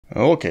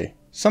Okay,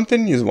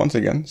 something is once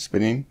again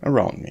spinning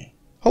around me.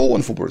 Hello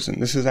wonderful person,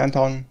 this is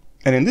Anton,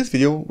 and in this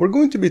video we're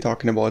going to be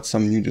talking about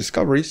some new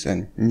discoveries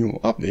and new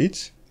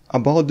updates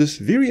about this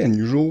very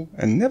unusual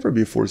and never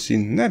before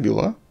seen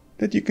nebula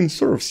that you can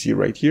sort of see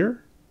right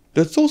here,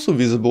 that's also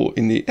visible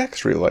in the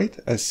X-ray light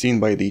as seen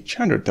by the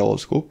Chandra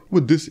telescope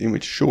with this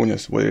image showing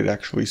us what it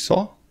actually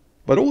saw,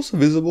 but also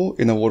visible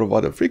in a lot of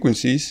other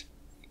frequencies,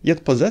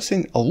 yet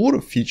possessing a lot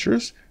of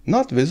features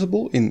not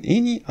visible in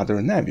any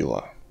other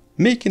nebula,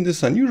 making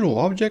this unusual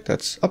object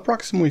that's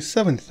approximately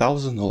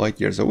 7,000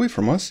 light years away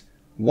from us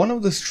one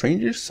of the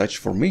strangest such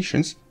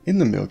formations in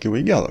the Milky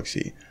Way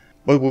galaxy.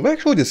 But we've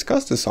actually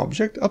discussed this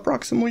object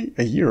approximately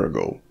a year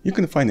ago. You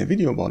can find a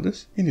video about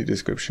this in the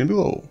description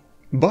below.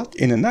 But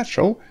in a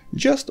nutshell,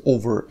 just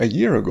over a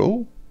year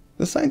ago,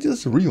 the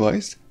scientists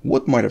realized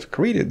what might have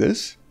created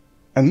this,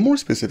 and more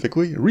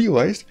specifically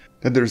realized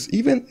that there's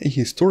even a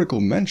historical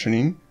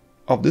mentioning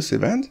of this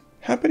event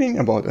happening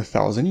about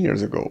 1,000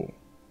 years ago.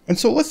 And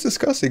so let's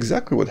discuss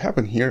exactly what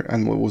happened here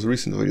and what was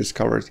recently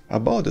discovered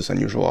about this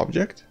unusual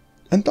object,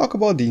 and talk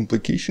about the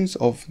implications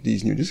of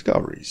these new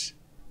discoveries.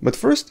 But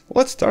first,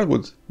 let's start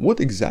with what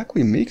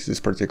exactly makes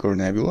this particular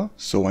nebula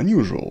so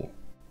unusual.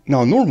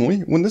 Now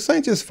normally, when the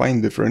scientists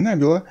find different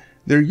nebula,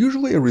 they're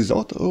usually a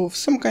result of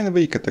some kind of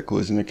a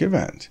cataclysmic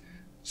event,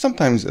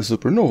 sometimes a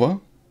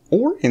supernova,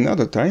 or in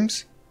other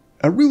times,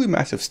 a really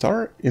massive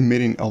star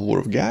emitting a lot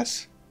of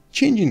gas,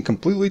 changing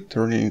completely,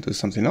 turning into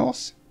something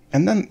else,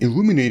 and then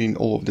illuminating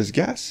all of this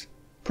gas,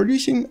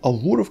 producing a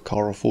lot of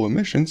colorful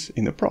emissions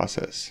in the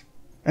process.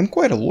 And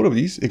quite a lot of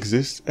these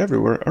exist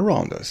everywhere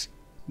around us.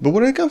 But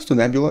when it comes to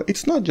nebula,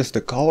 it's not just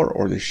the color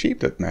or the shape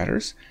that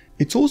matters,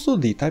 it's also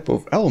the type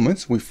of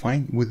elements we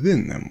find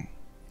within them.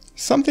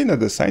 Something that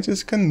the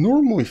scientists can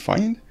normally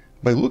find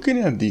by looking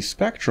at the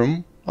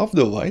spectrum of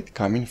the light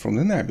coming from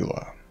the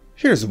nebula.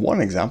 Here's one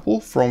example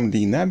from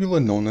the nebula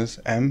known as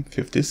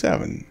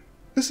M57.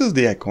 This is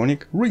the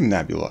iconic Ring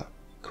Nebula,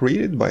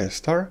 created by a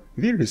star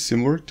very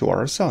similar to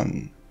our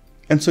Sun.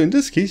 And so in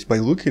this case, by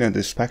looking at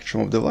the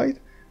spectrum of the light,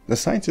 the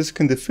scientists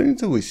can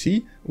definitively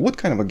see what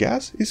kind of a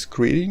gas is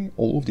creating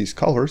all of these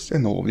colors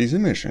and all of these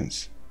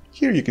emissions.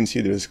 Here you can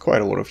see there is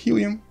quite a lot of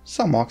helium,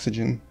 some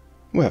oxygen,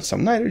 we have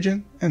some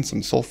nitrogen and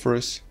some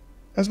sulfurous,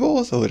 as well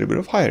as a little bit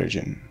of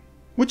hydrogen,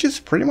 which is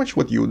pretty much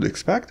what you would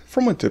expect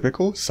from a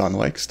typical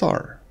Sun-like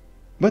star.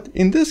 But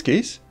in this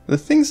case, the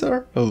things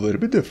are a little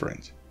bit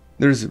different.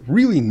 There's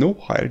really no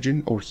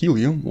hydrogen or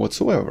helium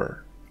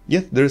whatsoever,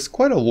 yet there's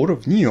quite a lot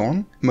of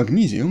neon,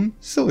 magnesium,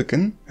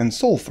 silicon and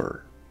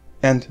sulfur.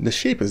 And the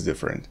shape is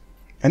different,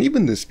 and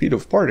even the speed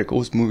of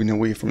particles moving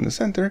away from the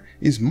center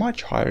is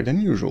much higher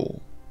than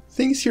usual.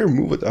 Things here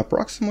move at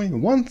approximately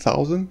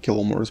 1000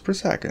 km per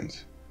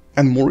second.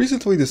 And more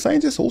recently the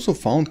scientists also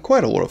found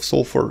quite a lot of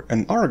sulfur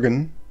and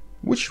argon,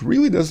 which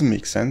really doesn't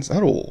make sense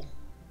at all.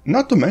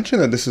 Not to mention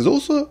that this is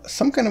also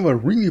some kind of a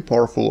really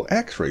powerful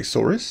X-ray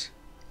source,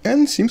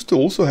 and seems to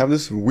also have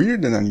this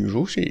weird and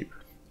unusual shape,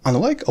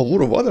 unlike a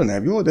lot of other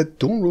nebulae that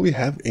don't really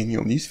have any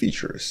of these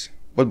features.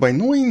 But by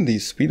knowing the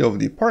speed of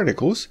the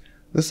particles,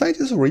 the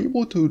scientists were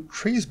able to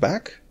trace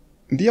back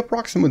the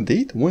approximate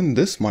date when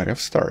this might have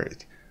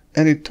started.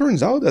 And it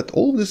turns out that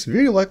all of this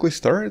very likely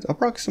started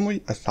approximately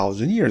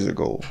 1,000 years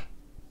ago.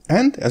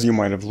 And, as you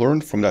might have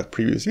learned from that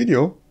previous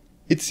video,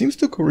 it seems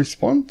to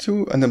correspond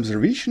to an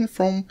observation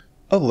from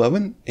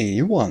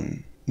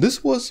 1181.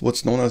 This was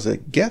what's known as a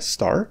guest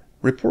star,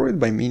 reported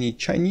by many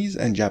Chinese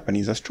and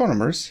Japanese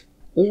astronomers,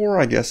 or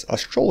I guess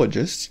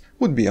astrologists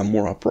would be a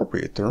more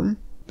appropriate term,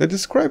 that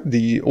described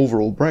the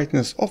overall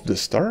brightness of the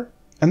star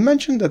and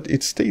mentioned that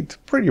it stayed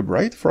pretty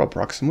bright for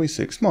approximately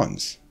 6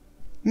 months.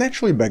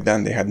 Naturally, back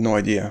then they had no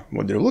idea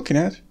what they're looking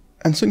at,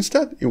 and so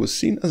instead it was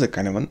seen as a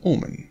kind of an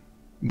omen.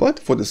 But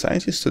for the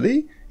scientists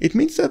today, it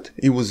means that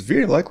it was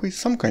very likely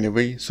some kind of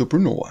a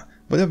supernova,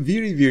 but a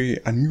very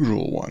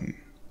unusual one.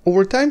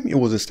 Over time it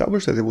was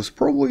established that it was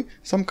probably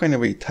some kind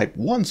of a type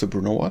 1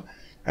 supernova,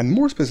 and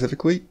more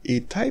specifically a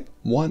type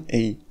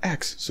 1ax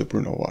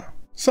supernova.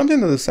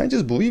 Something that the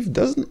scientists believe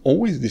doesn't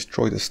always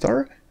destroy the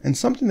star, and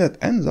something that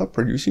ends up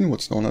producing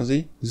what's known as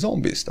a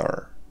zombie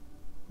star.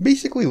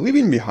 Basically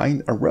leaving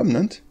behind a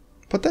remnant,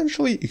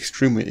 potentially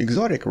extremely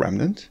exotic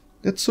remnant,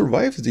 that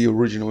survives the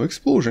original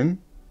explosion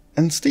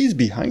and stays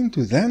behind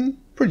to then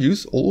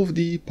produce all of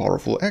the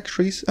powerful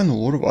X-rays and a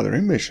lot of other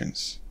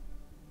emissions.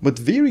 But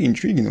very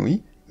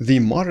intriguingly, the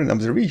modern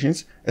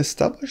observations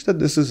establish that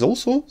this is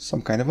also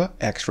some kind of a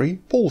X-ray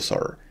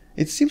pulsar.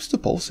 It seems to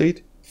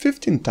pulsate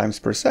 15 times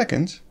per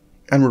second,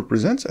 and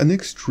represents an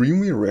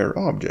extremely rare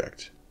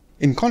object.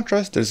 In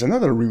contrast, there's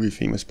another really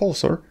famous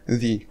pulsar,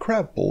 the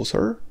Crab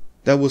Pulsar,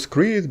 that was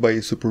created by a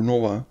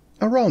supernova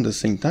around the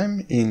same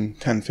time in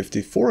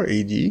 1054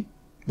 AD,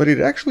 but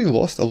it actually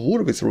lost a lot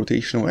of its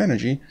rotational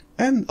energy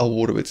and a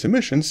lot of its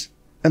emissions,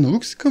 and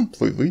looks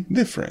completely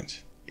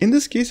different. In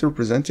this case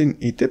representing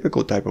a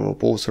typical type of a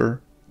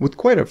pulsar, with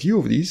quite a few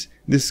of these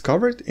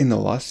discovered in the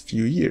last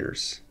few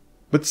years.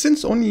 But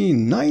since only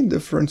 9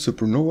 different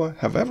supernovae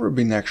have ever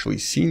been actually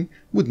seen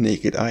with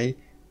naked eye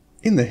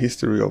in the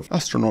history of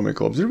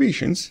astronomical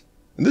observations,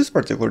 This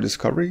particular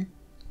discovery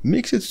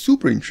makes it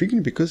super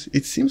intriguing because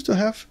it seems to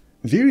have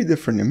very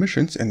different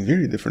emissions and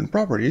very different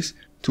properties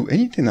to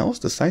anything else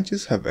the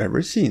scientists have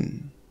ever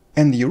seen.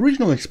 And the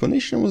original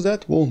explanation was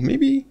that, well,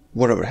 maybe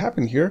whatever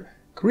happened here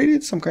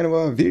created some kind of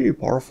a very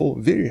powerful,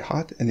 very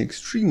hot and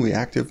extremely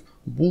active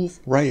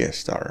Wolf-Rayet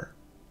star.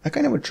 A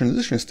kind of a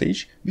transition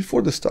stage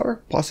before the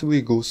star possibly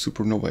goes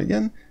supernova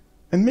again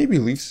and maybe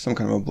leaves some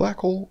kind of a black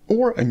hole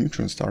or a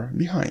neutron star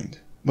behind.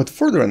 But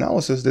further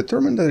analysis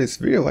determined that it's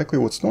very likely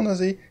what's known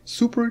as a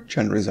super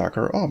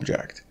Chandrasekhar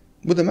object,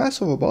 with a mass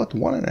of about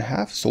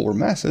 1.5 solar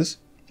masses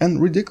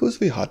and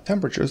ridiculously hot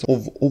temperatures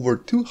of over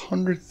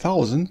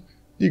 200,000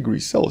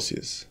 degrees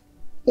Celsius.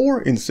 Or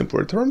in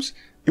simpler terms,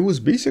 it was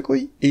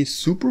basically a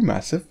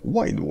supermassive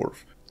white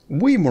dwarf,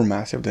 way more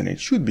massive than it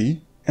should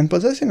be, and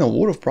possessing a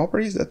lot of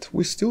properties that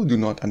we still do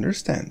not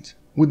understand,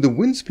 with the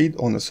wind speed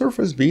on the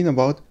surface being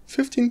about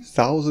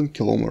 15,000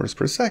 km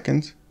per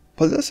second,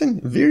 possessing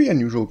very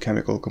unusual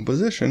chemical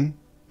composition,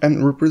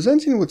 and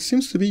representing what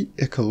seems to be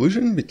a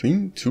collision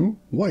between two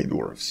white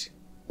dwarfs.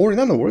 Or in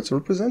other words,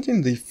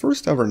 representing the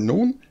first ever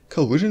known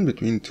collision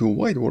between two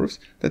white dwarfs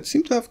that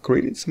seem to have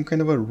created some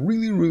kind of a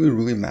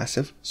really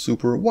massive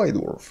super white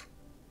dwarf.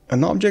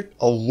 An object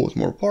a lot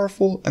more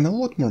powerful and a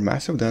lot more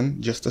massive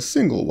than just a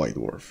single white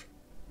dwarf.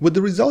 With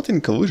the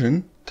resulting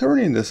collision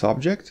turning this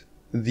object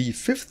the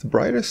fifth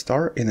brightest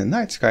star in the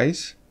night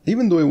skies,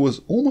 even though it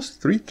was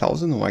almost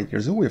 3,000 light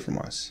years away from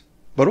us,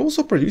 but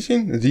also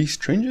producing the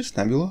strangest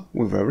nebula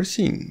we've ever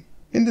seen.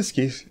 In this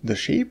case, the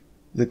shape,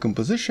 the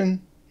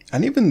composition,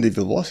 and even the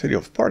velocity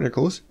of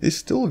particles is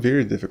still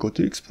very difficult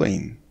to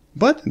explain.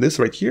 But this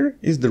right here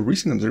is the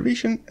recent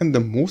observation and the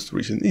most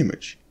recent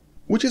image,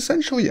 which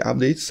essentially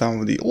updates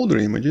some of the older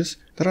images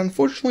that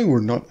unfortunately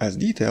were not as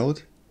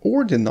detailed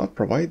or did not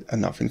provide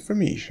enough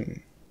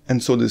information.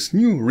 And so this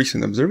new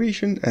recent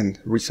observation and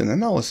recent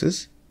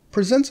analysis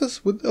presents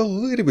us with a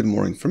little bit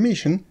more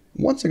information,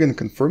 once again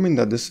confirming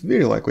that this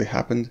very likely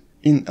happened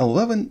in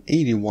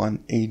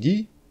 1181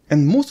 AD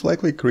and most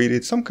likely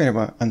created some kind of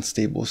an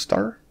unstable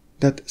star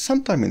that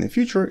sometime in the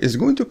future is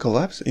going to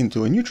collapse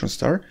into a neutron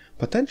star,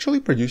 potentially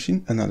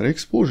producing another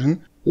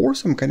explosion or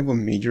some kind of a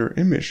major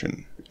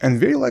emission, and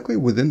very likely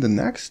within the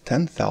next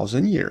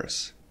 10,000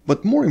 years.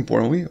 But more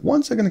importantly,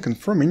 once again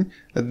confirming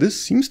that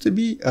this seems to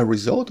be a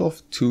result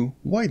of two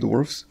white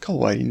dwarfs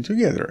colliding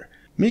together,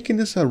 making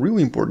this a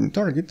really important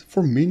target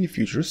for many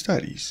future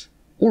studies,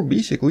 or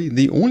basically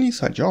the only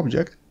such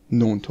object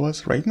known to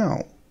us right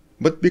now.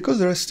 But because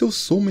there are still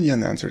so many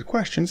unanswered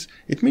questions,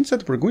 it means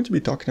that we're going to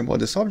be talking about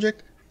this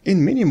object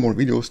in many more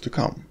videos to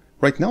come.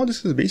 Right now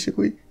this is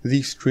basically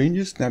the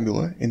strangest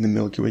nebula in the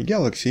Milky Way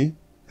galaxy,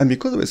 and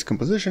because of its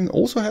composition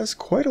also has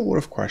quite a lot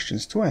of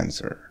questions to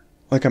answer.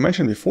 Like I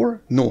mentioned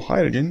before, no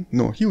hydrogen,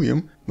 no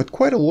helium, but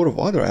quite a lot of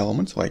other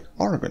elements like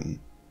argon.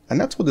 And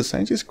that's what the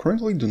scientists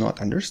currently do not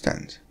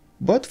understand.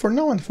 But for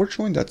now,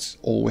 unfortunately, that's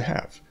all we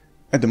have.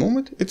 At the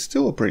moment, it's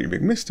still a pretty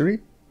big mystery,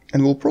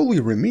 and will probably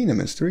remain a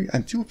mystery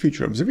until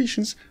future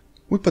observations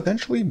with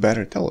potentially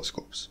better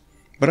telescopes.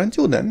 But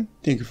until then,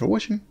 thank you for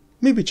watching.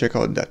 Maybe check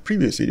out that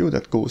previous video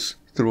that goes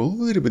through a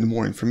little bit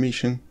more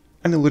information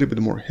and a little bit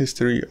more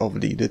history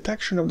of the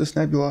detection of this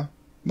nebula.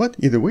 But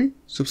either way,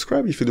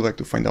 subscribe if you'd like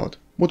to find out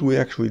what we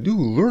actually do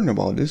learn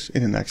about this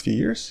in the next few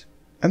years.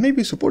 And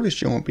maybe support this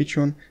channel on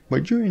Patreon by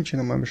joining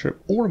channel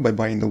membership or by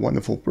buying the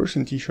Wonderful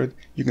Person t-shirt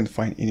you can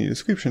find in the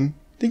description.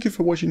 Thank you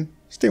for watching,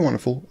 stay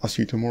wonderful, I'll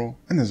see you tomorrow,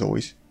 and as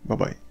always, bye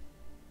bye.